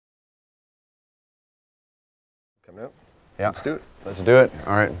Coming out? Yeah. Let's do it. Let's do it.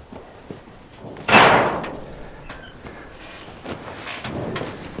 All right.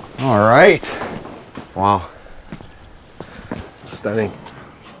 All right. Wow. Stunning.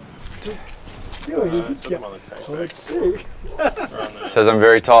 Says I'm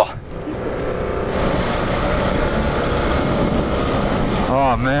very tall.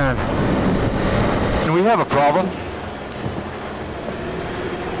 Oh man. And we have a problem.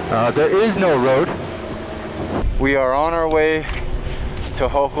 There is no road. We are on our way to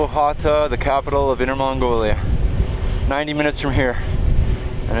Hohohata, the capital of Inner Mongolia. 90 minutes from here.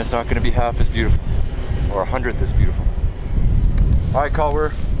 And it's not going to be half as beautiful. Or 100th as beautiful. All right,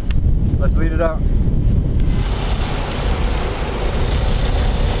 Colin, let's lead it out.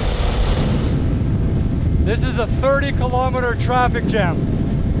 This is a 30-kilometer traffic jam.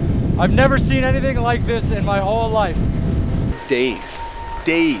 I've never seen anything like this in my whole life. Days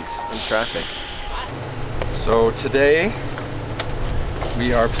in traffic. So today,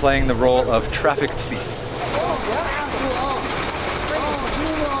 we are playing the role of traffic police.